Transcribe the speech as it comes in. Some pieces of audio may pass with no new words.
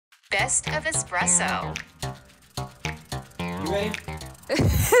Best of Espresso. You ready?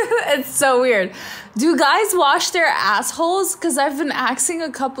 It's so weird. Do guys wash their assholes? Because I've been asking a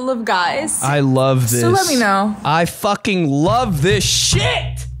couple of guys. I love this. So let me know. I fucking love this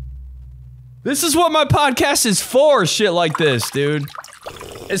shit. This is what my podcast is for. Shit like this, dude.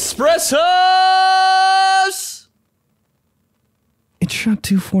 Espressos! It's shot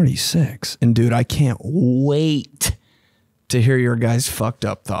 246. And dude, I can't wait to hear your guys' fucked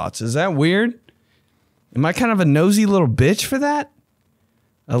up thoughts. Is that weird? Am I kind of a nosy little bitch for that?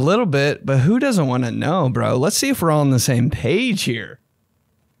 A little bit, but who doesn't want to know, bro? Let's see if we're all on the same page here.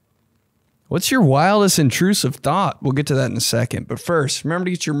 What's your wildest intrusive thought? We'll get to that in a second. But first, remember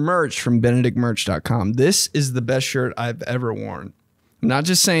to get your merch from benedictmerch.com. This is the best shirt I've ever worn. I'm not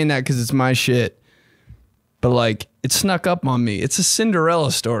just saying that because it's my shit, but like it snuck up on me. It's a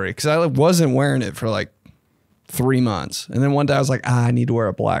Cinderella story because I wasn't wearing it for like 3 months. And then one day I was like, I need to wear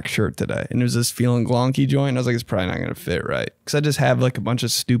a black shirt today. And it was this feeling glonky joint. And I was like, it's probably not going to fit right. Because I just have like a bunch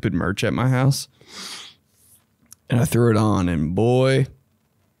of stupid merch at my house. And I threw it on and boy,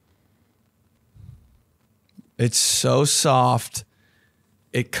 it's so soft.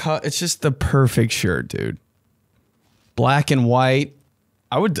 It's just the perfect shirt, dude. Black and white.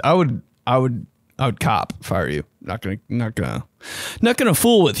 I would cop if I were you. Not gonna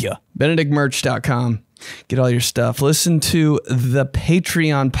fool with you. benedictmerch.com. Get all your stuff. Listen to the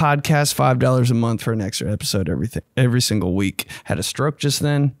Patreon podcast, $5 a month for an extra episode every single week. Had a stroke just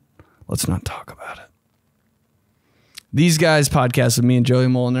then. Let's not talk about it. These guys podcast with me and Joey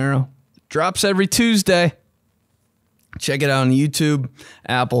Molinaro drops every Tuesday. Check it out on YouTube,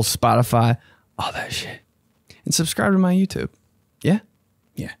 Apple, Spotify, all that shit. And subscribe to my YouTube. Yeah?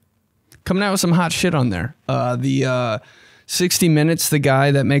 Yeah. Coming out with some hot shit on there. The 60 Minutes, the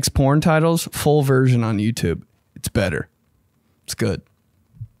guy that makes porn titles, full version on YouTube. It's better. It's good.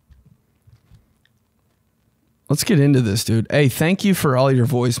 Let's get into this, dude. Hey, thank you for all your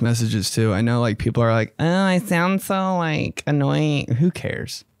voice messages, too. I know, like, people are like, oh, I sound so, like, annoying. Who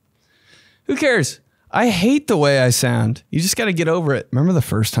cares? Who cares? I hate the way I sound. You just got to get over it. Remember the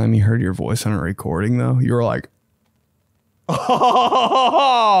first time you heard your voice on a recording, though? You were like,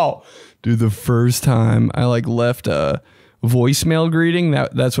 oh, dude, the first time I, like, left a voicemail greeting,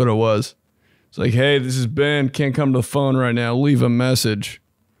 that's what it was. It's like, hey, this is Ben, can't come to the phone right now, leave a message.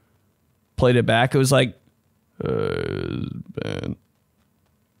 Played it back, it was like, Ben,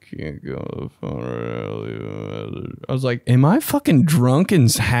 can't go to the phone right now, leave a message. I was like, am I fucking drunk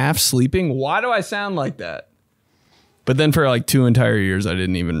and half sleeping? Why do I sound like that? But then for like 2 entire years I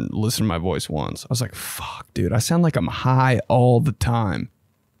didn't even listen to my voice once. I was like, fuck, dude, I sound like I'm high all the time.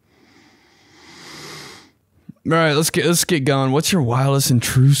 All right, let's get going. What's your wildest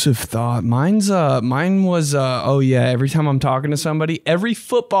intrusive thought? Mine was oh yeah, every time I'm talking to somebody, every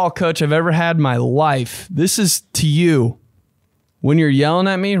football coach I've ever had in my life, this is to you. When you're yelling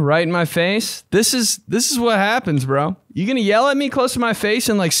at me right in my face, this is what happens, bro. You gonna yell at me close to my face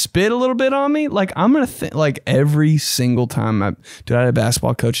and like spit a little bit on me? Like I'm gonna like every single time I had a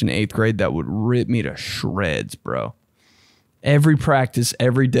basketball coach in 8th grade that would rip me to shreds, bro. Every practice,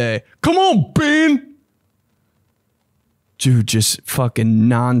 every day. Come on, Ben. Dude, just fucking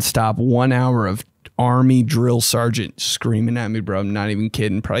nonstop 1 hour of Army drill sergeant screaming at me, bro. I'm not even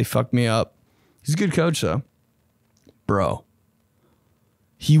kidding. Probably fucked me up. He's a good coach, though. Bro.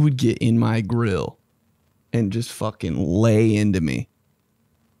 He would get in my grill and just fucking lay into me.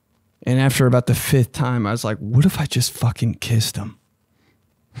 And after about the 5th time, I was like, what if I just fucking kissed him?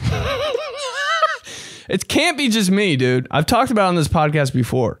 It can't be just me, dude. I've talked about it on this podcast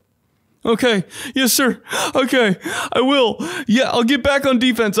before. Okay. Yes, sir. Okay. I will. Yeah, I'll get back on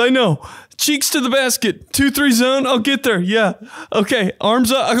defense. I know. Cheeks to the basket. 2-3 zone. I'll get there. Yeah. Okay.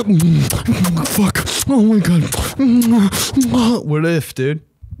 Arms up. Fuck. Oh my God. What if, dude?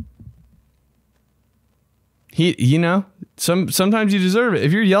 You know, sometimes you deserve it.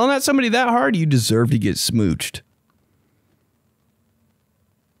 If you're yelling at somebody that hard, you deserve to get smooched.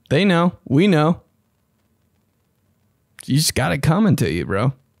 They know. We know. You just got it coming to you,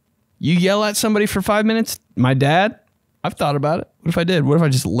 bro. You yell at somebody for 5 minutes? My dad? I've thought about it. What if I did? What if I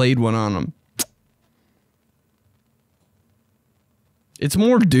just laid one on them? It's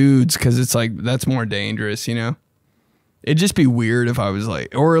more dudes because it's like, that's more dangerous, you know? It'd just be weird if I was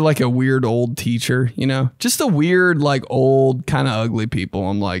like, or like a weird old teacher, you know? Just a weird, like old, kind of ugly people.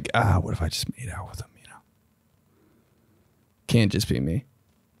 I'm like, what if I just made out with them, you know? Can't just be me.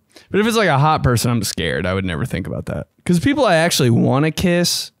 But if it's like a hot person, I'm scared. I would never think about that. Because people I actually want to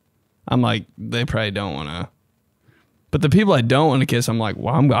kiss, I'm like, they probably don't want to. But the people I don't want to kiss, I'm like,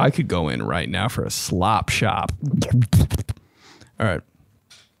 well, I could go in right now for a slop shop. All right.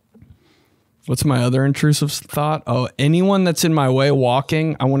 What's my other intrusive thought? Oh, anyone that's in my way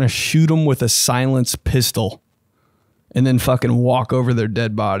walking, I want to shoot them with a silenced pistol and then fucking walk over their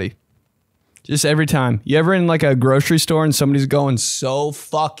dead body. Just every time. You ever in like a grocery store and somebody's going so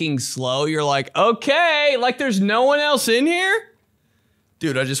fucking slow, you're like, okay, like there's no one else in here?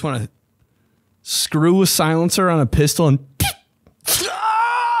 Dude, I just want to screw a silencer on a pistol and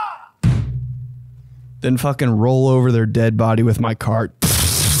then fucking roll over their dead body with my cart.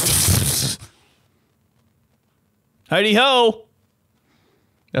 Heidi ho!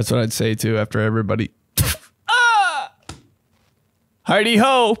 That's what I'd say too after everybody. Heidi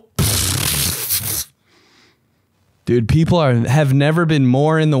ho! Dude, people have never been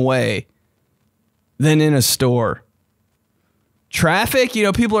more in the way than in a store. Traffic, you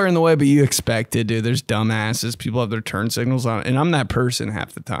know, people are in the way, but you expect it, dude. There's dumbasses. People have their turn signals on, and I'm that person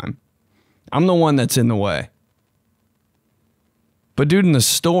half the time. I'm the one that's in the way. But dude, in the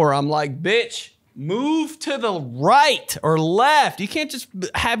store, I'm like, bitch, move to the right or left. You can't just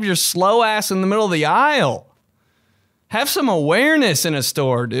have your slow ass in the middle of the aisle. Have some awareness in a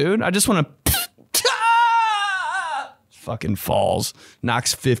store, dude. I just want to fucking falls,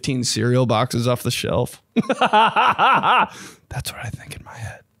 knocks 15 cereal boxes off the shelf. That's what I think in my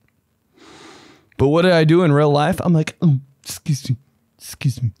head. But what do I do in real life? I'm like, excuse me,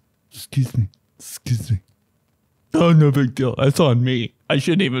 excuse me, excuse me, excuse me. Oh, no big deal. That's on me. I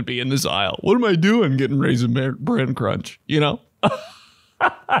shouldn't even be in this aisle. What am I doing getting Raisin Bran Crunch? You know?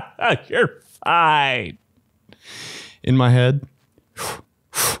 You're fine. In my head,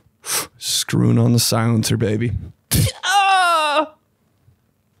 screwing on the silencer, baby.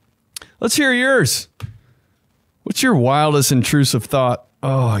 Let's hear yours. What's your wildest intrusive thought?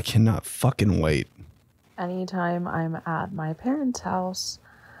 Oh, I cannot fucking wait. Anytime I'm at my parents' house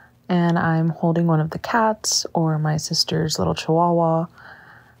and I'm holding one of the cats or my sister's little chihuahua,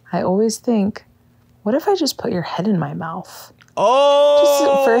 I always think, what if I just put your head in my mouth? Oh! Just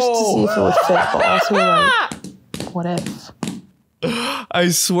first to see if it would fit, but also like, what if? I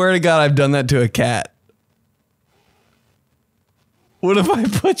swear to God, I've done that to a cat. What if I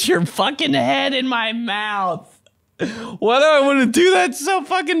put your fucking head in my mouth? Why do I want to do that so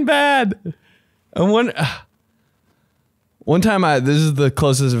fucking bad? And one time this is the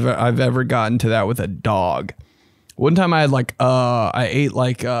closest I've ever gotten to that with a dog. One time I had like, I ate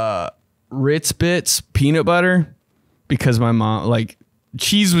like Ritz Bits peanut butter because my mom, like,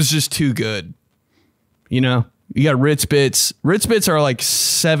 cheese was just too good. You know, you got Ritz Bits. Ritz Bits are like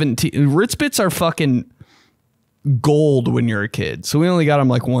 17. Ritz Bits are fucking gold when you're a kid. So we only got them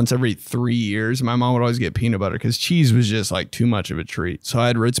like once every 3 years. My mom would always get peanut butter because cheese was just like too much of a treat. So I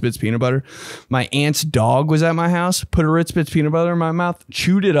had Ritz Bits peanut butter. My aunt's dog was at my house, put a Ritz Bits peanut butter in my mouth,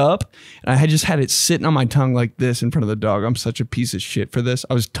 chewed it up, and I had just had it sitting on my tongue like this in front of the dog. I'm such a piece of shit for this.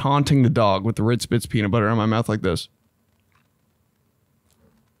 I was taunting the dog with the Ritz Bits peanut butter in my mouth like this.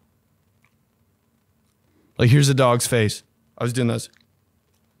 Like, here's the dog's face. I was doing this.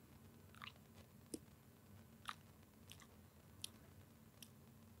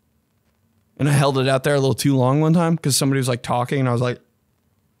 And I held it out there a little too long one time because somebody was like talking and I was like,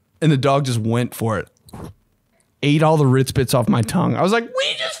 and the dog just went for it. Ate all the Ritz Bits off my tongue. I was like,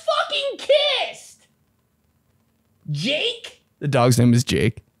 we just fucking kissed. Jake? The dog's name is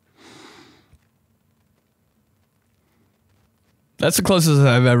Jake. That's the closest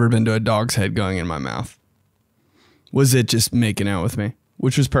I've ever been to a dog's head going in my mouth. Was it just making out with me,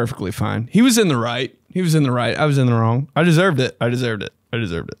 which was perfectly fine. He was in the right. He was in the right. I was in the wrong. I deserved it. I deserved it. I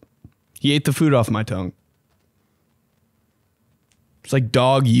deserved it. He ate the food off my tongue. It's like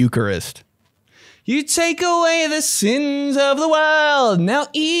dog Eucharist. You take away the sins of the world. Now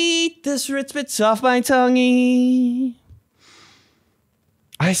eat this Ritz Bits off my tonguey.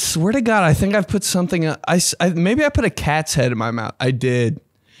 I swear to God, I think I've put something. Maybe I put a cat's head in my mouth. I did.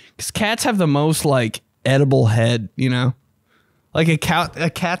 Because cats have the most like edible head, you know? Like a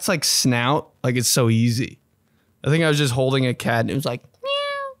cat's like snout. Like it's so easy. I think I was just holding a cat and it was like,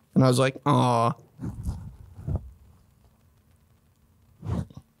 and I was like, aw.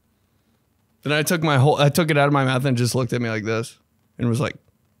 Then I took it out of my mouth and just looked at me like this. And was like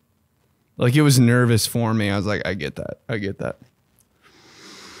it was nervous for me. I was like, I get that. I get that.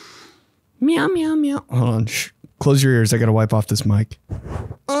 Meow, meow, meow. Hold on. Shh. Close your ears. I got to wipe off this mic.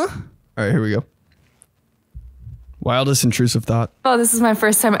 All right, here we go. Wildest intrusive thought. Oh, this is my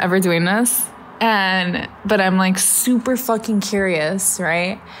first time ever doing this. But I'm like super fucking curious,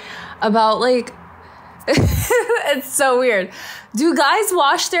 right? About like, it's so weird. Do guys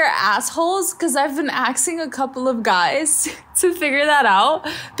wash their assholes? Because I've been asking a couple of guys to figure that out.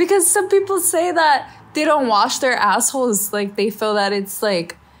 Because some people say that they don't wash their assholes. Like they feel that it's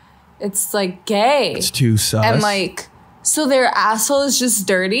it's like gay. It's too sus. And like, so their asshole is just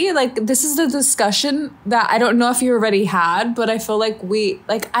dirty. Like, this is the discussion that I don't know if you already had, but I feel like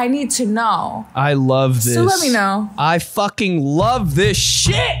I need to know. I love this. So let me know. I fucking love this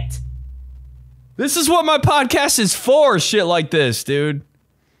shit. This is what my podcast is for. Shit like this, dude.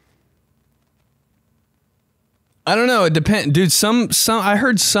 I don't know. It depends, dude. Some I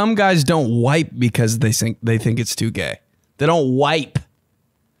heard some guys don't wipe because they think it's too gay. They don't wipe.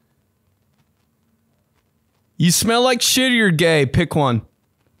 You smell like shit or you're gay. Pick one.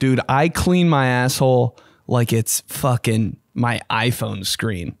 Dude, I clean my asshole like it's fucking my iPhone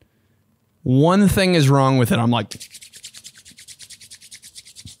screen. One thing is wrong with it. I'm like,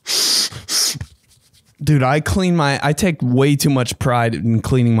 dude, I take way too much pride in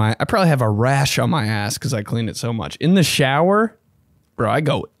cleaning I probably have a rash on my ass because I clean it so much. In the shower, bro, I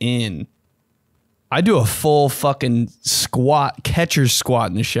go in. I do a full fucking squat, catcher's squat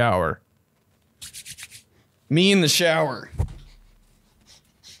in the shower. Me in the shower.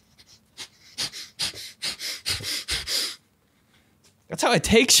 That's how I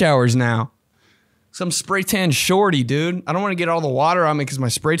take showers now. Some spray tan shorty, dude. I don't want to get all the water on me because my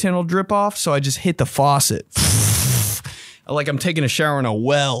spray tan will drip off, so I just hit the faucet. Like I'm taking a shower in a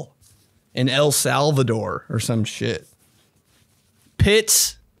well in El Salvador or some shit.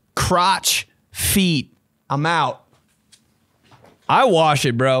 Pits, crotch, feet. I'm out. I wash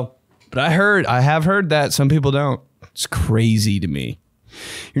it, bro. But I have heard that some people don't. It's crazy to me.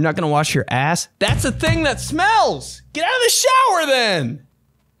 You're not going to wash your ass? That's a thing that smells. Get out of the shower then.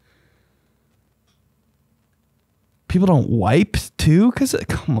 People don't wipe too?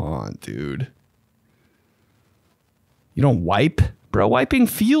 Come on, dude. You don't wipe? Bro, wiping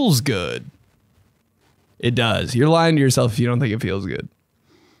feels good. It does. You're lying to yourself if you don't think it feels good.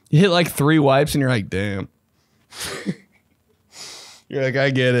 You hit like 3 wipes and you're like, damn. You're like, I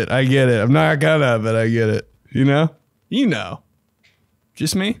get it. I'm not gonna, but I get it. You know? You know.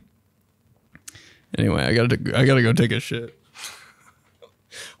 Just me? Anyway, I gotta go take a shit.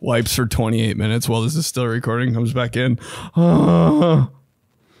 Wipes for 28 minutes while this is still recording. Comes back in.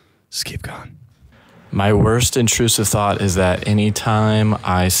 Just keep going. My worst intrusive thought is that anytime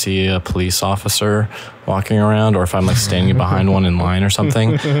I see a police officer walking around, or if I'm like standing behind one in line or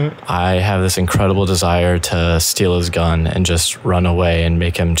something, I have this incredible desire to steal his gun and just run away and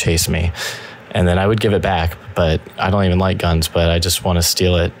make him chase me. And then I would give it back, but I don't even like guns, but I just want to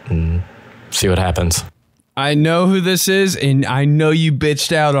steal it and see what happens. I know who this is, and I know you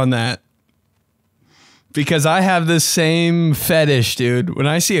bitched out on that. Because I have this same fetish, dude. When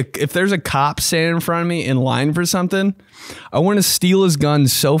I see if there's a cop standing in front of me in line for something, I want to steal his gun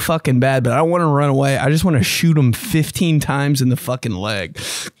so fucking bad, but I don't want to run away. I just want to shoot him 15 times in the fucking leg.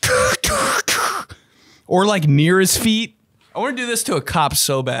 Or like near his feet. I want to do this to a cop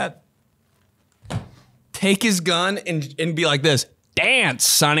so bad. Take his gun and be like this. Dance,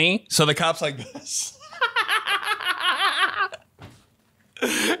 sonny. So the cop's like this.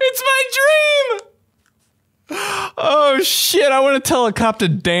 It's my dream. Oh shit, I want to tell a cop to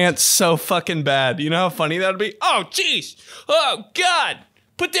dance so fucking bad. You know how funny that would be? Oh jeez. Oh god.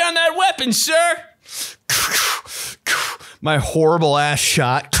 Put down that weapon, sir. My horrible ass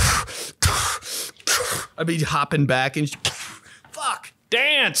shot. I'd be hopping back and fuck.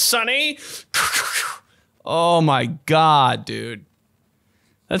 Dance, sonny. Oh my god, dude.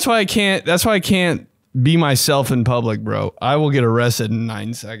 That's why I can't be myself in public, bro. I will get arrested in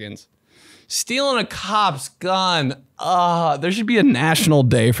 9 seconds. Stealing a cop's gun. There should be a national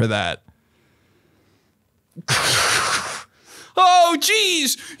day for that. Oh,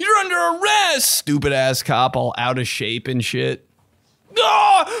 geez. You're under arrest. Stupid ass cop all out of shape and shit.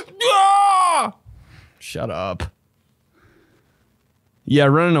 Shut up. Yeah,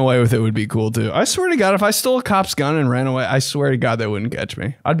 running away with it would be cool too. I swear to God, if I stole a cop's gun and ran away, I swear to God, they wouldn't catch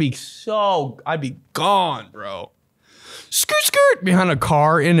me. I'd be gone, bro. Skirt, skirt, behind a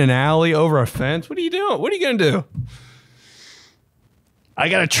car, in an alley, over a fence. What are you doing? What are you going to do? I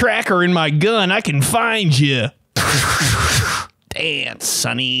got a tracker in my gun. I can find you. Dance,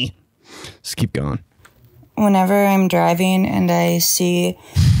 sonny. Just keep going. Whenever I'm driving and I see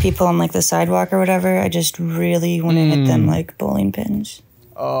people on like the sidewalk or whatever, I just really want to hit them like bowling pins.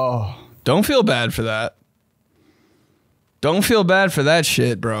 Oh, don't feel bad for that. Don't feel bad for that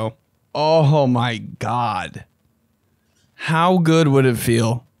shit, bro. Oh my God. How good would it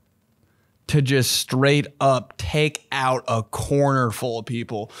feel to just straight up take out a corner full of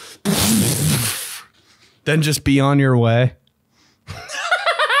people, then just be on your way?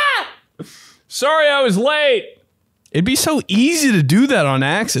 Sorry, I was late. It'd be so easy to do that on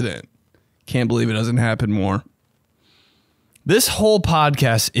accident. Can't believe it doesn't happen more. This whole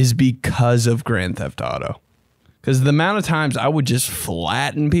podcast is because of Grand Theft Auto. Because the amount of times I would just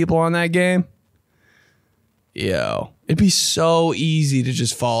flatten people on that game. Yo, it'd be so easy to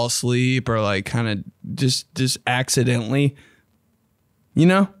just fall asleep or like kind of just accidentally, you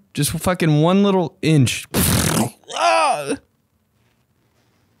know, just fucking one little inch.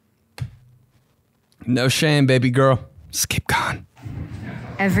 No shame, baby girl. Just keep going.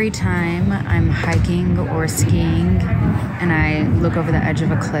 Every time I'm hiking or skiing and I look over the edge of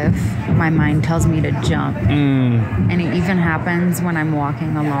a cliff, my mind tells me to jump. And it even happens when I'm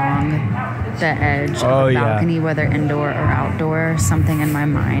walking along the edge of a balcony, whether indoor or outdoor. Something in my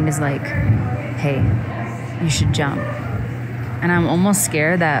mind is like, hey, you should jump. And I'm almost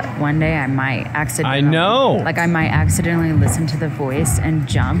scared that one day I might accidentally... I know. Like I might accidentally listen to the voice and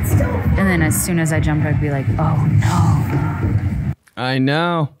jump. And then as soon as I jumped, I'd be like, oh no. I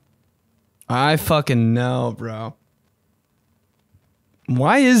know. I fucking know, bro.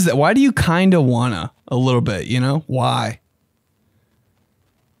 Why is that? Why do you kind of wanna a little bit, you know? Why?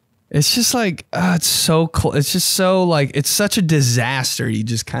 It's just like, it's so cool. It's just so like, it's such a disaster. You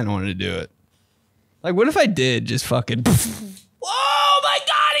just kind of want to do it. Like, what if I did just fucking... Oh my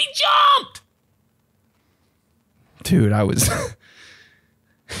God, he jumped! Dude, I was...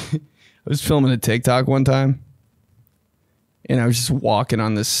 I was filming a TikTok one time. And I was just walking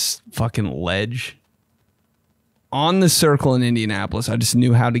on this fucking ledge. On the circle in Indianapolis. I just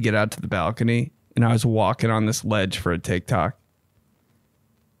knew how to get out to the balcony. And I was walking on this ledge for a TikTok.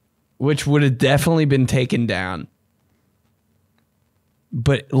 Which would have definitely been taken down.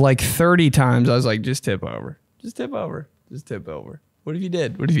 But like 30 times, I was like, just tip over. Just tip over. Just tip over. What if you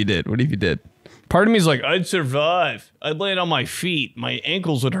did? What if you did? What if you did? Part of me is like, I'd survive. I'd land on my feet. My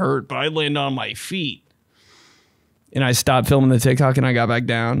ankles would hurt, but I'd land on my feet. And I stopped filming the TikTok and I got back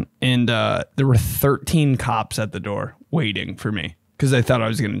down. And there were 13 cops at the door waiting for me because they thought I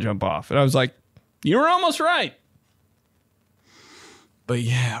was going to jump off. And I was like, you were almost right. But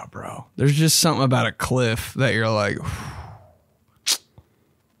yeah, bro, there's just something about a cliff that you're like,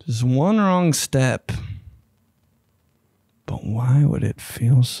 just one wrong step. But why would it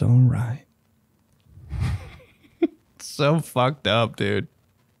feel so right? So fucked up, dude.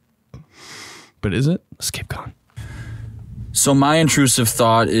 But is it? Let's keep going. So my intrusive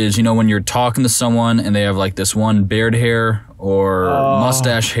thought is, you know, when you're talking to someone and they have like this one beard hair or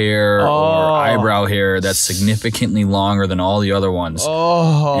mustache hair or eyebrow hair that's significantly longer than all the other ones. And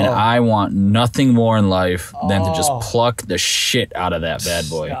I want nothing more in life than to just pluck the shit out of that bad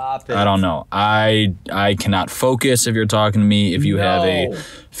boy. I don't know. I cannot focus if you're talking to me. If you have a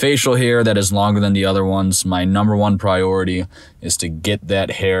facial hair that is longer than the other ones, my number one priority is to get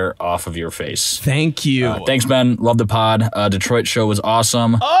that hair off of your face. Thank you. Thanks, Ben. Love the pod. Detroit show was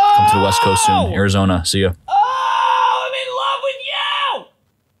awesome. Come to the West Coast soon. Arizona. See ya.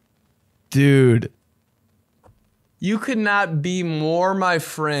 Dude, you could not be more my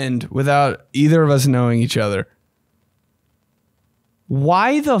friend without either of us knowing each other.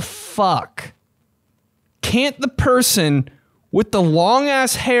 Why the fuck can't the person with the long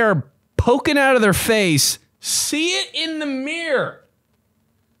ass hair poking out of their face see it in the mirror?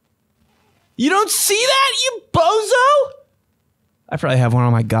 You don't see that, you bozo? I probably have one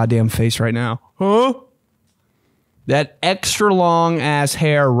on my goddamn face right now. Huh? That extra long ass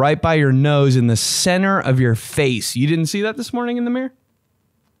hair right by your nose in the center of your face. You didn't see that this morning in the mirror?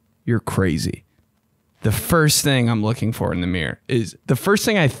 You're crazy. The first thing I'm looking for in the mirror is, the first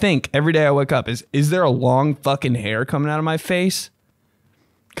thing I think every day I wake up is there a long fucking hair coming out of my face?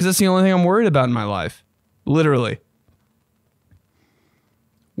 Because that's the only thing I'm worried about in my life. Literally.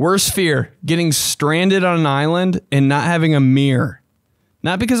 Worst fear, getting stranded on an island and not having a mirror.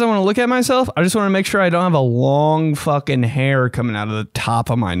 Not because I want to look at myself. I just want to make sure I don't have a long fucking hair coming out of the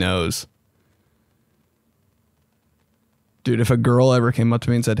top of my nose. Dude, if a girl ever came up to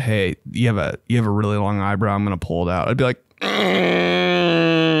me and said, hey, you have a really long eyebrow, I'm going to pull it out. I'd be like,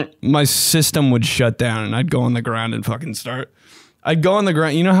 my system would shut down and I'd go on the ground and fucking start. I'd go on the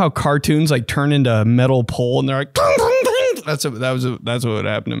ground. You know how cartoons like turn into a metal pole and they're like, that's what would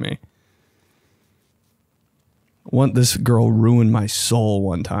happen to me. This girl ruined my soul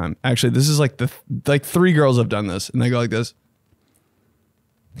one time. Actually, this is like three girls have done this and they go like this.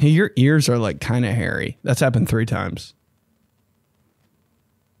 Hey, your ears are like kind of hairy. That's happened 3 times.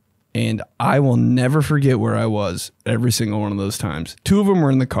 And I will never forget where I was every single one of those times. 2 of them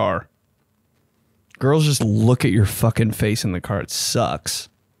were in the car. Girls just look at your fucking face in the car. It sucks.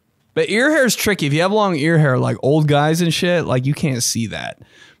 But ear hair is tricky. If you have long ear hair, like old guys and shit, like you can't see that.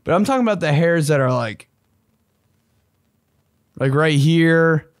 But I'm talking about the hairs that are like right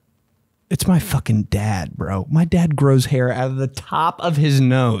here It's my fucking dad, bro. My dad grows hair out of the top of his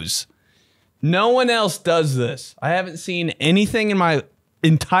nose. No one else does this. I haven't seen anything in my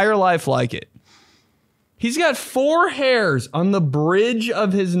entire life like it. He's got 4 hairs on the bridge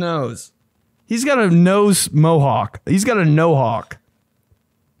of his nose. He's got a nose mohawk. He's got a no-hawk.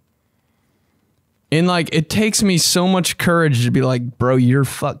 And like, it takes me so much courage to be like, bro,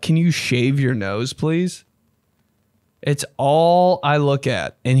 can you shave your nose, please? It's all I look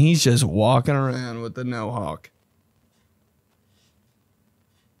at. And he's just walking around with the no-hawk.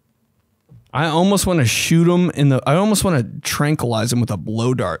 I almost want to shoot him I almost want to tranquilize him with a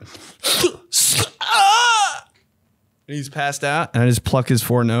blow dart. And he's passed out, and I just pluck his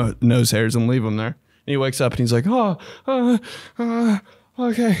 4 nose hairs and leave him there. And he wakes up and he's like, okay,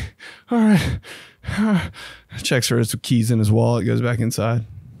 all right. Checks for his keys in his wallet, goes back inside.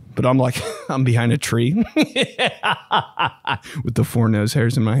 But I'm like, I'm behind a tree with the 4 nose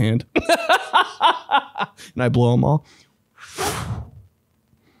hairs in my hand. And I blow them all.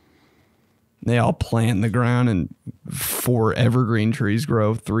 They all plant in the ground, and 4 evergreen trees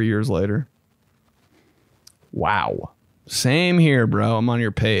grow 3 years later. Wow. Same here, bro. I'm on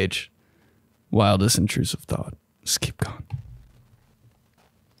your page. Wildest intrusive thought. Just keep going.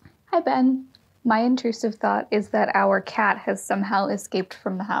 Hi, Ben. My intrusive thought is that our cat has somehow escaped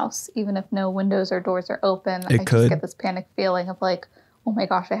from the house, even if no windows or doors are open. I just get this panic feeling of like, oh my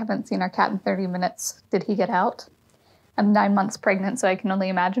gosh, I haven't seen our cat in 30 minutes. Did he get out? I'm 9 months pregnant, so I can only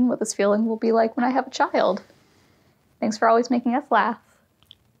imagine what this feeling will be like when I have a child. Thanks for always making us laugh.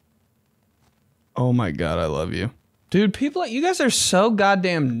 Oh my God, I love you. Dude, you guys are so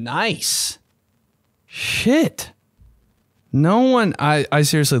goddamn nice. Shit. No one, I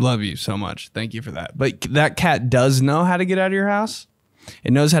seriously love you so much. Thank you for that. But that cat does know how to get out of your house.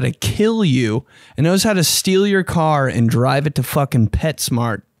 It knows how to kill you. It knows how to steal your car and drive it to fucking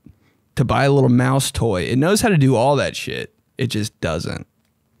PetSmart to buy a little mouse toy. It knows how to do all that shit. It just doesn't.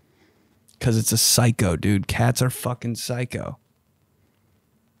 Because it's a psycho, dude. Cats are fucking psycho.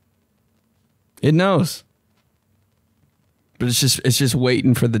 It knows. But it's just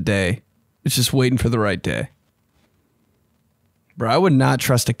waiting for the day. It's just waiting for the right day. Bro, I would not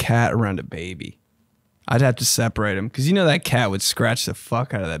trust a cat around a baby. I'd have to separate him. Because you know that cat would scratch the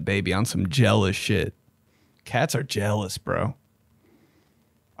fuck out of that baby on some jealous shit. Cats are jealous, bro.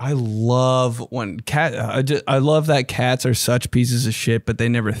 I love I love that cats are such pieces of shit, but they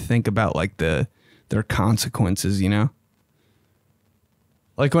never think about like their consequences, you know?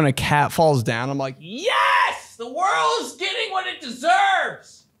 Like when a cat falls down, I'm like, yes, the world's getting what it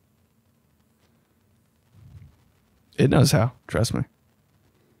deserves. It knows how, trust me.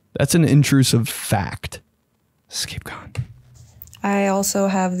 That's an intrusive fact. Just keep going. I also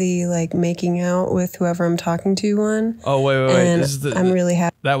have the like making out with whoever I'm talking to one. Oh, wait. And I'm really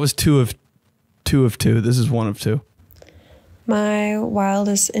happy. That was two of two. This is 1 of 2. My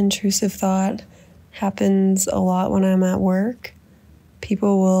wildest intrusive thought happens a lot when I'm at work.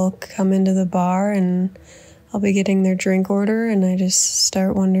 People will come into the bar and I'll be getting their drink order and I just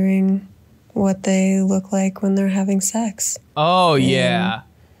start wondering what they look like when they're having sex. Oh, yeah.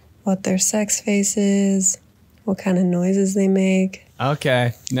 What their sex face is, what kind of noises they make.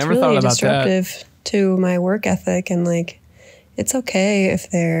 Okay. Never it's really thought about disruptive to my work ethic, and like it's okay if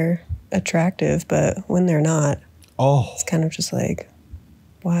they're attractive, but when they're not, it's kind of just like,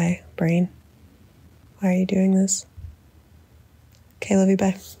 why, brain? Why are you doing this? Okay, love you,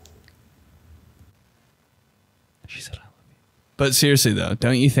 bye. She said I love you. But seriously though,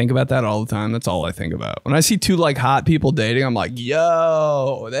 don't you think about that all the time? That's all I think about. When I see 2 like hot people dating, I'm like,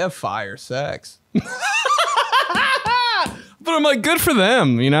 yo, they have fire sex. But I'm like, good for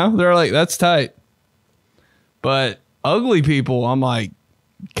them, you know? They're like, that's tight. But ugly people, I'm like,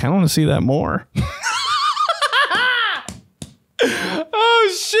 kind of want to see that more.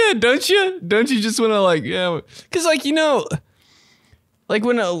 Oh shit, don't you? Don't you just want to like, yeah? Because like, you know, like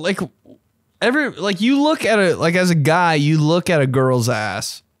when you look at it, like as a guy, you look at a girl's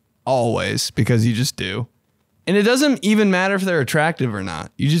ass always because you just do. And it doesn't even matter if they're attractive or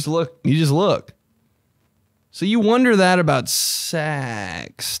not. You just look. So you wonder that about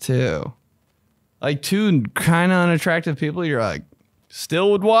sex too. Like 2 kind of unattractive people, you're like, still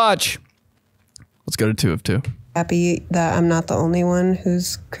would watch. Let's go to 2 of 2. Happy that I'm not the only one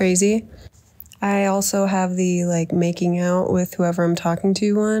who's crazy. I also have the like making out with whoever I'm talking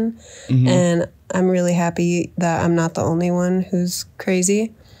to one. Mm-hmm. And I'm really happy that I'm not the only one who's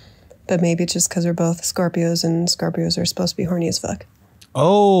crazy. But maybe it's just because we're both Scorpios and Scorpios are supposed to be horny as fuck.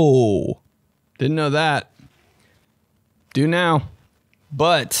 Oh, didn't know that. Do now.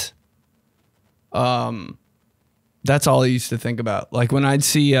 But That's all I used to think about. Like when I'd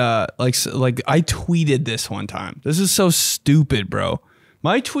see, like I tweeted this one time. This is so stupid, bro.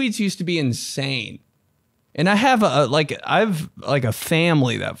 My tweets used to be insane. And I have I've a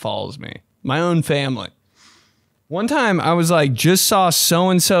family that follows me. My own family. One time I was like, just saw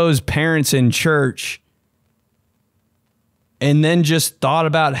so-and-so's parents in church. And then just thought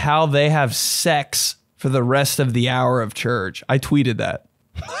about how they have sex for the rest of the hour of church. I tweeted that.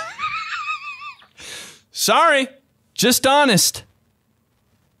 Sorry. Just honest.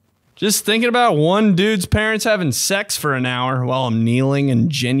 Just thinking about one dude's parents having sex for an hour while I'm kneeling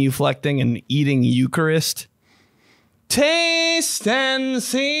and genuflecting and eating Eucharist. Taste and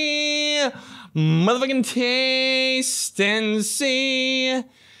see. Motherfucking taste and see.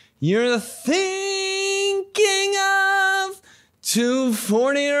 You're thinking of two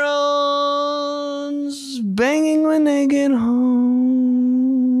 40-year-olds banging when they get home.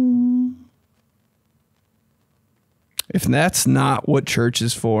 If that's not what church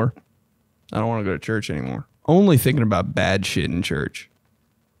is for, I don't want to go to church anymore. Only thinking about bad shit in church.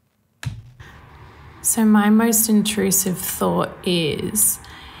 So my most intrusive thought is,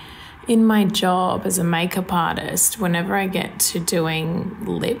 in my job as a makeup artist, whenever I get to doing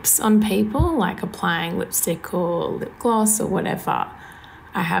lips on people, like applying lipstick or lip gloss or whatever,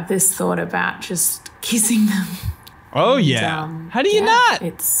 I have this thought about just kissing them. Oh, yeah. How do you not?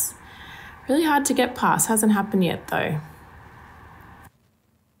 It's really hard to get past. Hasn't happened yet, though.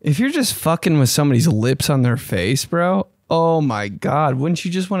 If you're just fucking with somebody's lips on their face, bro, oh my God, wouldn't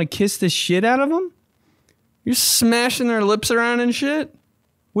you just want to kiss the shit out of them? You're smashing their lips around and shit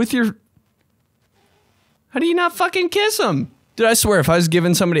with your... How do you not fucking kiss them? Dude, I swear, if I was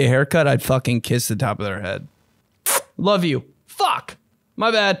giving somebody a haircut, I'd fucking kiss the top of their head. Love you. Fuck. My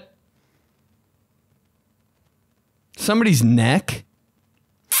bad. Somebody's neck?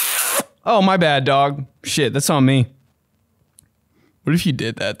 Oh, my bad, dog. Shit, that's on me. What if you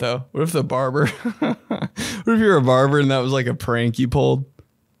did that, though? What if the barber... What if you're a barber and that was like a prank you pulled?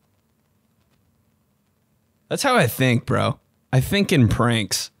 That's how I think, bro. I think in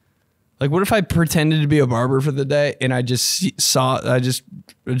pranks. Like, what if I pretended to be a barber for the day and I just just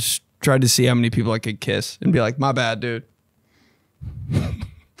tried to see how many people I could kiss and be like, my bad, dude.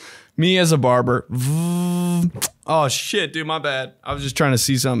 Me as a barber. Oh, shit, dude, my bad. I was just trying to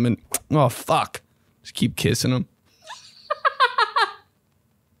see something and, oh, fuck. Just keep kissing them.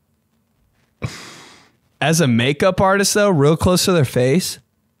 As a makeup artist, though, real close to their face,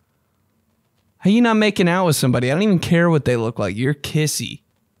 how you not making out with somebody? I don't even care what they look like. You're kissy.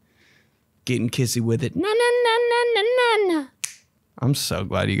 Getting kissy with it. Na, na, na, na, na, na. I'm so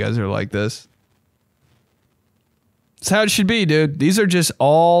glad you guys are like this. It's how it should be, dude. These are just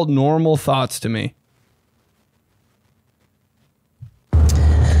all normal thoughts to me.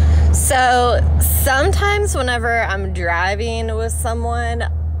 So sometimes whenever I'm driving with someone,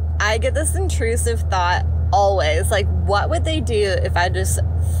 I get this intrusive thought always. Like, what would they do if I just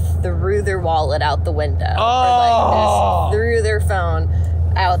threw their wallet out the window? Oh. Or like just threw their phone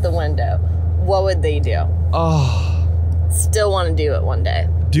out the window? What would they do? Oh. Still want to do it one day.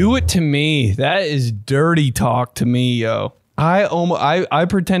 Do it to me. That is dirty talk to me, yo. I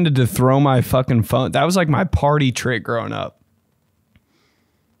pretended to throw my fucking phone. That was like my party trick growing up.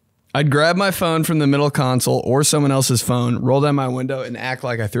 I'd grab my phone from the middle console or someone else's phone, roll down my window, and act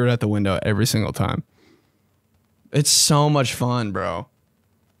like I threw it out the window every single time. It's so much fun, bro.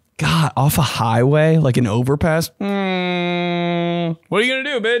 God, off a highway, like an overpass. What are you gonna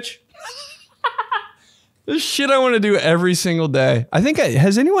do, bitch? This shit I want to do every single day. I think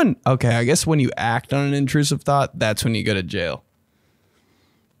has anyone... Okay, I guess when you act on an intrusive thought, that's when you go to jail.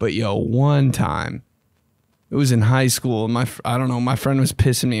 But yo, one time... It was in high school. And I don't know, my friend was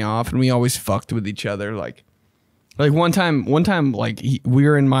pissing me off and we always fucked with each other. Like one time, like we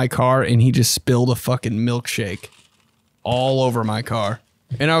were in my car and he just spilled a fucking milkshake all over my car.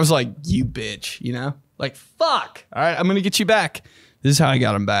 And I was like, you bitch, you know? Like, fuck. All right, I'm going to get you back. This is how I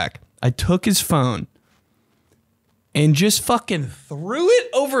got him back. I took his phone and just fucking threw it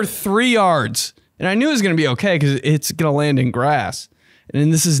over 3 yards. And I knew it was going to be okay because it's going to land in grass. And then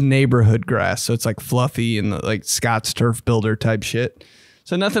this is neighborhood grass, so it's like fluffy and like Scott's Turf Builder type shit.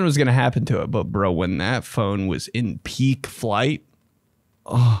 So nothing was going to happen to it. But bro, when that phone was in peak flight,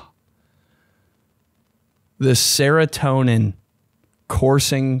 oh, the serotonin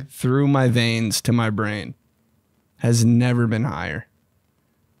coursing through my veins to my brain has never been higher.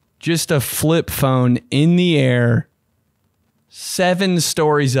 Just a flip phone in the air, 7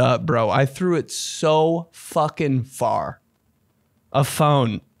 stories up, bro. I threw it so fucking far. A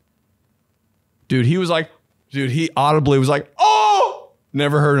phone. Dude, he audibly was like, oh!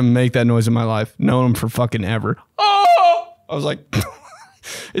 Never heard him make that noise in my life. Known him for fucking ever. Oh! I was like,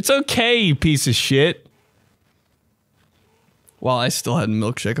 it's okay, you piece of shit. While I still had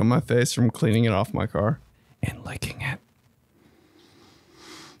milkshake on my face from cleaning it off my car and licking it.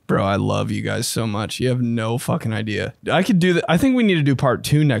 Bro, I love you guys so much. You have no fucking idea. I could do that. I think we need to do part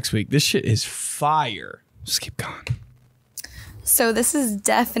 2 next week. This shit is fire. Just keep going. So this is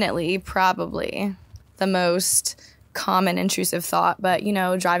definitely probably the most common intrusive thought, but you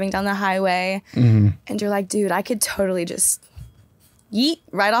know, driving down the highway and you're like, dude, I could totally just yeet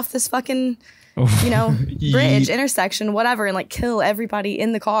right off this fucking, you know, bridge, intersection, whatever, and like kill everybody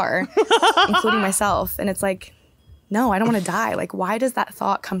in the car, including myself. And it's like, no, I don't want to die. Like, why does that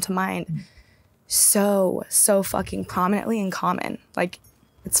thought come to mind so fucking prominently and common? Like,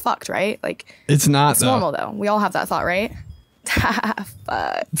 it's fucked, right? Like, it's not, it's normal though. We all have that thought, right?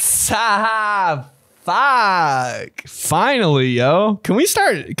 Fuck. Finally, yo. Can we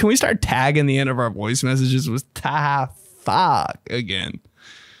start tagging the end of our voice messages with fuck again?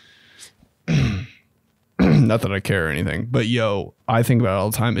 Not that I care or anything, but yo, I think about it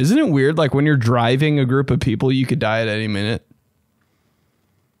all the time. Isn't it weird? Like when you're driving a group of people, you could die at any minute.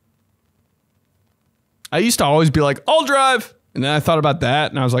 I used to always be like, I'll drive. And then I thought about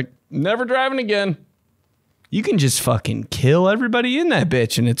that and I was like, never driving again. You can just fucking kill everybody in that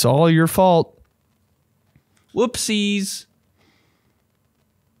bitch and it's all your fault. Whoopsies.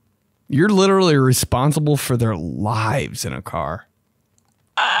 You're literally responsible for their lives in a car.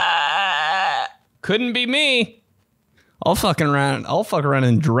 Couldn't be me. I'll fuck around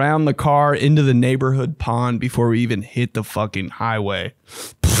and drown the car into the neighborhood pond before we even hit the fucking highway.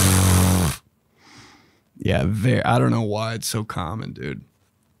 Yeah, I don't know why it's so common, dude.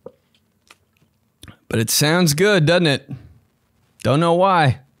 But it sounds good, doesn't it? Don't know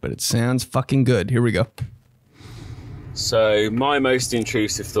why, but it sounds fucking good. Here we go. So my most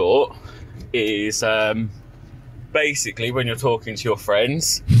intrusive thought is basically when you're talking to your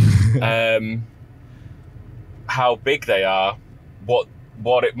friends, how big they are, what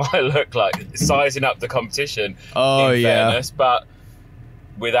it might look like, sizing up the competition. Oh, in yeah. fairness, but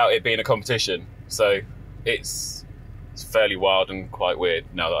without it being a competition. So it's fairly wild and quite weird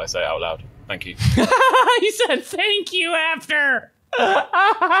now that I say it out loud. Thank you. He said thank you after.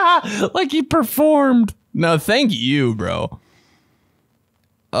 Like he performed. No, thank you, bro.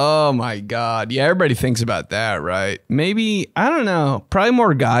 Oh my God. Yeah, everybody thinks about that, right? Maybe, I don't know. Probably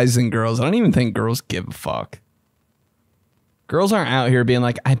more guys than girls. I don't even think girls give a fuck. Girls aren't out here being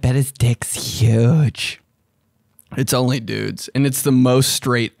like, I bet his dick's huge. It's only dudes. And it's the most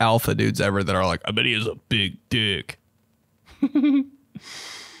straight alpha dudes ever that are like, I bet he has a big dick. I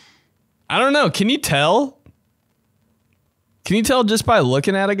don't know. Can you tell? Can you tell just by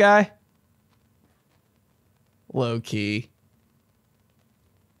looking at a guy? Low key.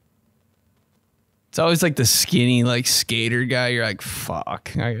 It's always like the skinny, like skater guy. You're like,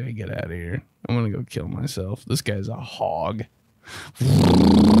 fuck, I gotta get out of here. I'm gonna go kill myself. This guy's a hog.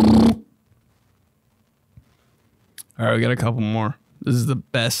 All right, we got a couple more. This is the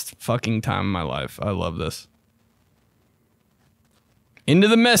best fucking time of my life. I love this. Into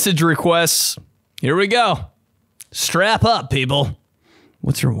the message requests. Here we go. Strap up, people.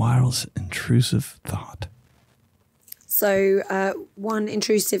 What's your wildest intrusive thought? So, one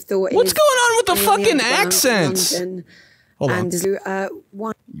intrusive thought What's is... going on with the fucking accents? Hold on.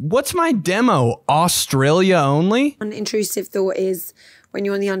 What's my demo? Australia only? One intrusive thought is when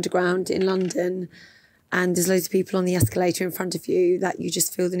you're on the underground in London and there's loads of people on the escalator in front of you that you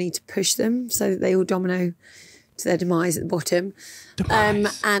just feel the need to push them so that they all domino to their demise at the bottom. And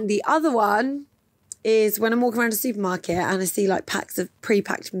the other one is when I'm walking around a supermarket and I see like packs of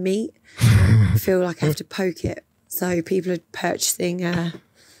pre-packed meat, I feel like I have to poke it. So people are purchasing,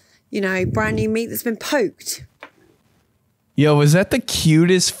 brand new meat that's been poked. Yo, was that the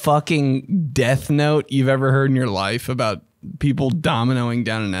cutest fucking death note you've ever heard in your life about people dominoing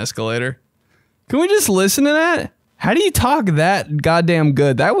down an escalator? Can we just listen to that? How do you talk that goddamn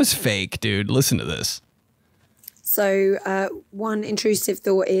good? That was fake, dude. Listen to this. So one intrusive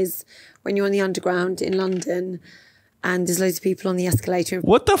thought is when you're on the underground in London and there's loads of people on the escalator.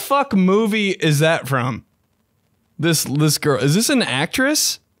 What the fuck movie is that from? This girl, is this an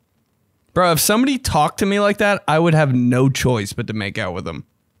actress? Bro, if somebody talked to me like that, I would have no choice but to make out with them.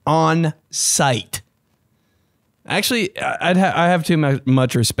 On sight. Actually, I have too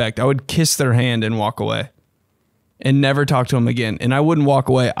much respect. I would kiss their hand and walk away. And never talk to them again. And I wouldn't walk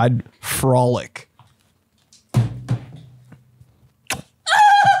away. I'd frolic.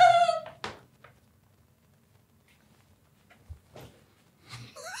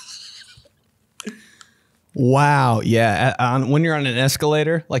 Wow. Yeah. When you're on an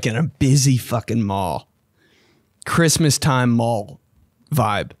escalator, like in a busy fucking mall, Christmas time mall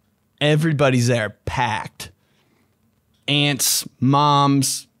vibe. Everybody's there, packed. Aunts,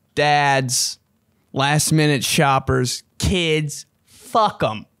 moms, dads, last minute shoppers, kids. Fuck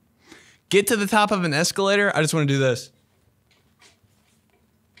them. Get to the top of an escalator. I just want to do this.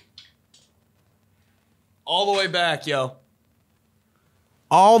 All the way back, yo.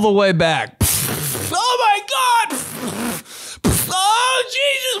 All the way back. Oh my God.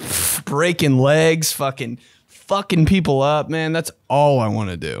 Oh, Jesus. Breaking legs, fucking people up, man. That's all I want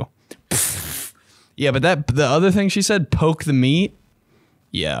to do. Yeah, but the other thing she said, poke the meat.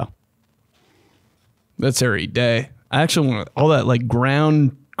 Yeah. That's every day. I actually want all that like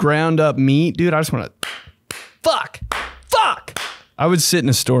ground up meat, dude. I just want to fuck. I would sit in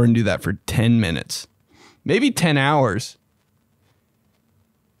a store and do that for 10 minutes. Maybe 10 hours.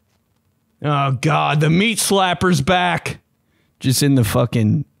 Oh God, the meat slapper's back. Just in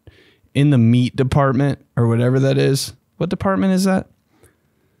the meat department or whatever that is. What department is that?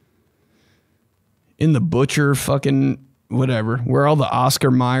 In the butcher fucking whatever. Where all the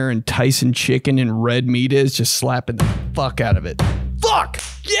Oscar Mayer and Tyson chicken and red meat is, just slapping the fuck out of it. Fuck!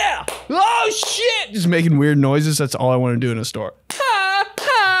 Yeah! Oh shit! Just making weird noises. That's all I want to do in a store.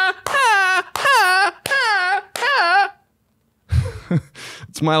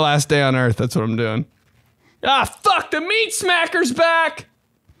 It's my last day on earth. That's what I'm doing. Ah, fuck! The meat smacker's back!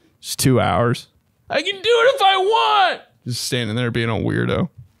 It's 2 hours. I can do it if I want! Just standing there being a weirdo.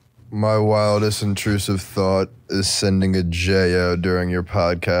 My wildest intrusive thought is sending a J.O. during your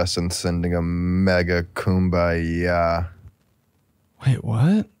podcast and sending a mega kumbaya. Wait,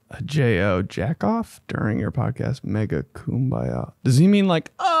 what? A J.O. jack off during your podcast? Mega kumbaya. Does he mean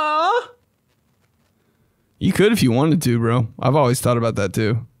like, You could if you wanted to, bro. I've always thought about that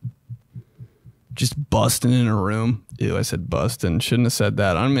too. Just busting in a room. Ew, I said busting. Shouldn't have said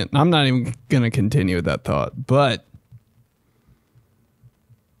that. I'm not even going to continue with that thought. But,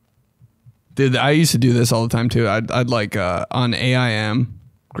 dude, I used to do this all the time too. I'd like on AIM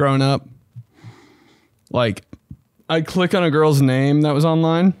growing up. Like, I'd click on a girl's name that was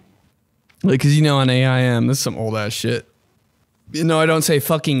online. Like, because on AIM, this is some old ass shit. I don't say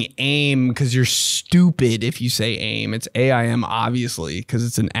fucking AIM because you're stupid if you say AIM. It's AIM, obviously, because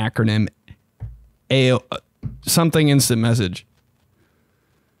it's an acronym. Something instant message.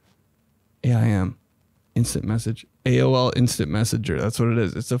 AIM. Instant message. AOL instant messenger. That's what it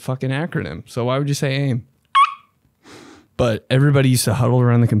is. It's a fucking acronym. So why would you say AIM? But everybody used to huddle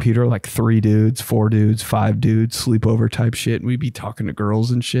around the computer like 3 dudes, 4 dudes, 5 dudes, sleepover type shit. And we'd be talking to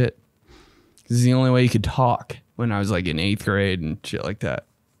girls and shit. This is the only way you could talk when I was like in 8th grade and shit like that.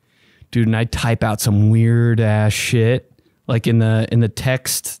 Dude, and I'd type out some weird ass shit like in the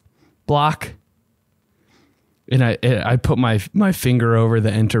text block. And I put my finger over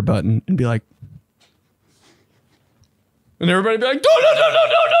the enter button and be like, and everybody would be like, no.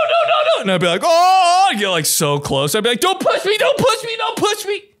 And I'd be like, oh, I'd get like so close. I'd be like, don't push me.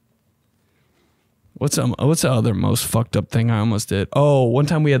 What's the other most fucked up thing I almost did? Oh, one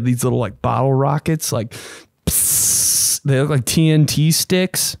time we had these little like bottle rockets, like psst, they look like TNT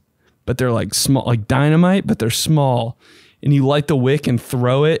sticks, but they're like small, like dynamite, but they're small. And you light the wick and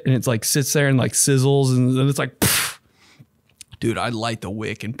throw it, and it's like sits there and like sizzles, and then it's like, pff. Dude, I'd light the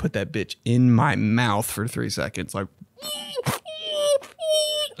wick and put that bitch in my mouth for 3 seconds, like,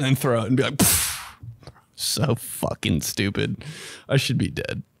 and then throw it and be like, pff. So fucking stupid. I should be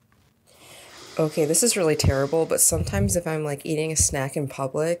dead. Okay, this is really terrible, but sometimes if I'm like eating a snack in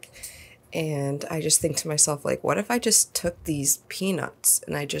public and I just think to myself, like, what if I just took these peanuts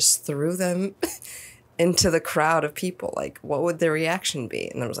and I just threw them into the crowd of people? Like, what would their reaction be?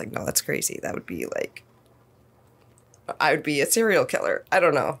 And I was like, no, that's crazy. That would be like, I would be a serial killer. I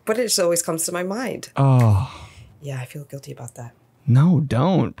don't know, but it just always comes to my mind. Oh. Yeah, I feel guilty about that. No,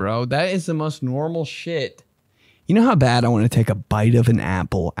 don't, bro. That is the most normal shit. You know how bad I want to take a bite of an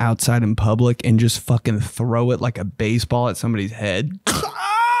apple outside in public and just fucking throw it like a baseball at somebody's head?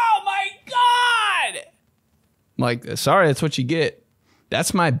 Oh my God! Like, sorry, that's what you get.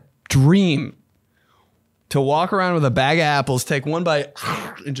 That's my dream. To walk around with a bag of apples, take one bite,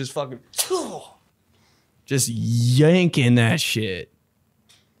 and just fucking, just yanking that shit.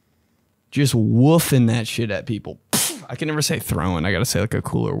 Just woofing that shit at people. I can never say throwing. I got to say like a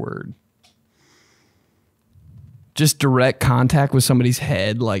cooler word. Just direct contact with somebody's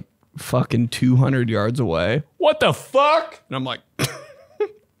head, like fucking 200 yards away. What the fuck? And I'm like,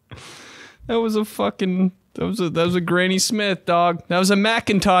 that was a Granny Smith, dog. That was a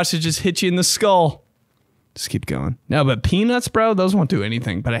Macintosh that just hit you in the skull. Just keep going. No, but peanuts, bro, those won't do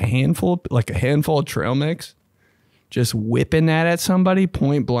anything. But a handful of trail mix, just whipping that at somebody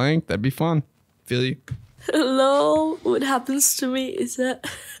point blank, that'd be fun. Feel you? Hello. What happens to me is that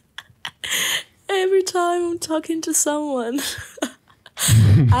every time I'm talking to someone,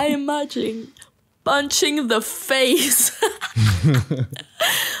 I imagine punching the face.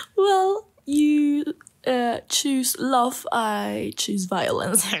 Well, you choose love, I choose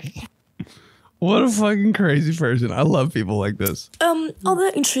violence. What a fucking crazy person. I love people like this. Other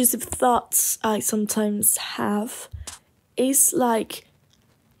intrusive thoughts I sometimes have is like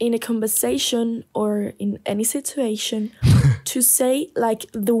in a conversation or in any situation to say like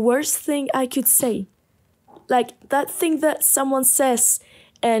the worst thing I could say. Like that thing that someone says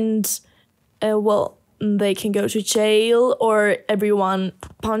and well, they can go to jail or everyone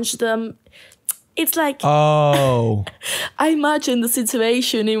punch them. It's like, oh, I imagine the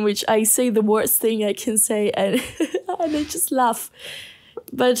situation in which I say the worst thing I can say and I just laugh.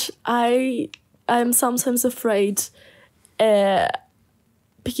 But I'm sometimes afraid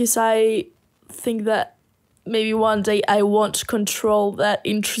because I think that maybe one day I won't control that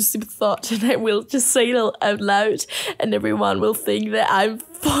intrusive thought and I will just say it out loud and everyone will think that I'm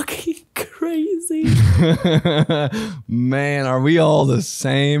fucking crazy. Man, are we all the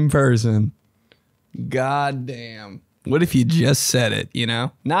same person? God damn. What if you just said it, you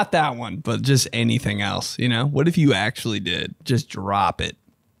know? Not that one, but just anything else, you know? What if you actually did? Just drop it.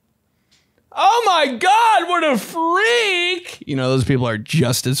 Oh my God, what a freak! You know, those people are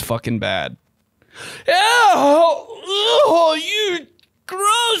just as fucking bad. Oh, you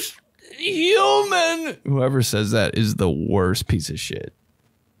gross human. Whoever says that is the worst piece of shit.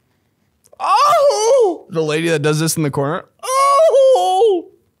 Oh! The lady that does this in the corner. Oh!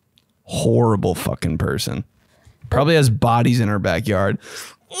 Horrible fucking person. Probably has bodies in her backyard.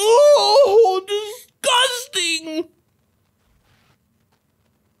 Oh, disgusting.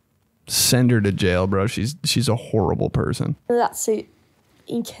 Send her to jail, bro. She's a horrible person. That's it.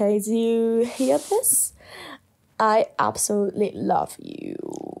 In case you hear this, I absolutely love you.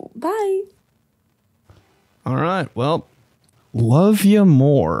 Bye. All right. Well, love you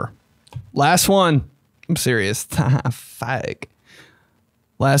more. Last one. I'm serious. Fuck.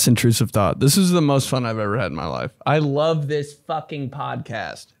 Last intrusive thought. This is the most fun I've ever had in my life. I love this fucking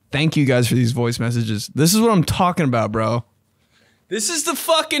podcast. Thank you guys for these voice messages. This is what I'm talking about, bro. This is the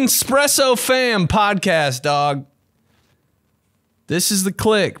fucking Espresso fam podcast, dog. This is the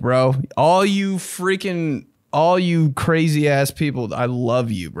clique, bro. All you crazy ass people. I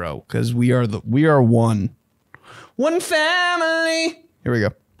love you, bro, because we are one family. Here we go.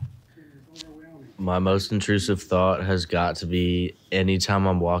 My most intrusive thought has got to be anytime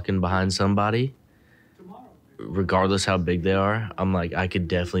I'm walking behind somebody, regardless how big they are, I'm like, I could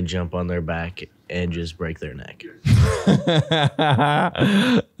definitely jump on their back and just break their neck.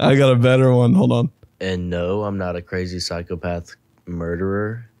 I got a better one. Hold on. And no, I'm not a crazy psychopath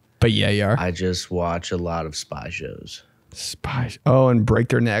murderer. But yeah, you are. I just watch a lot of spy shows. Oh, and break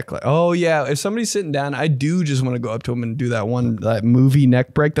their neck. Like, oh yeah, if somebody's sitting down, I do just want to go up to them and do that movie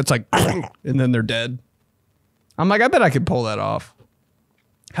neck break that's like, and then they're dead. I'm like, I bet I could pull that off.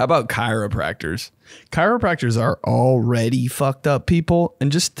 How about chiropractors? Chiropractors are already fucked up people,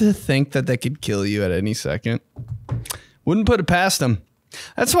 and just to think that they could kill you at any second, wouldn't put it past them.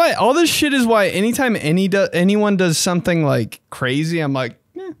 That's why all this shit is why anytime anyone does something like crazy, I'm like,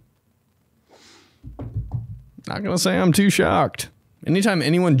 not gonna say I'm too shocked. Anytime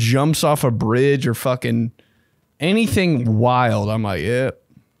anyone jumps off a bridge or fucking anything wild, I'm like, yeah,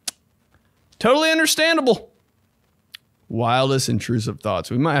 totally understandable. Wildest intrusive thoughts.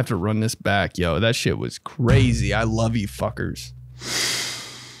 We might have to run this back. Yo, that shit was crazy. I love you fuckers.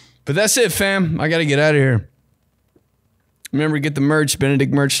 But that's it, fam. I got to get out of here. Remember to get the merch,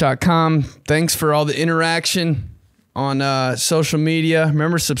 benedictmerch.com. Thanks for all the interaction on social media.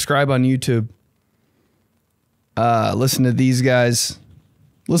 Remember, subscribe on YouTube. Listen to these guys.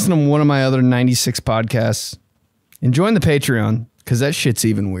 Listen to one of my other 96 podcasts. And join the Patreon, because that shit's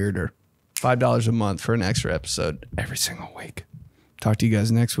even weirder. $5 a month for an extra episode every single week. Talk to you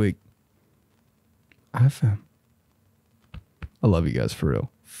guys next week. I love you guys for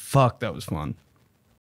real. Fuck, that was fun.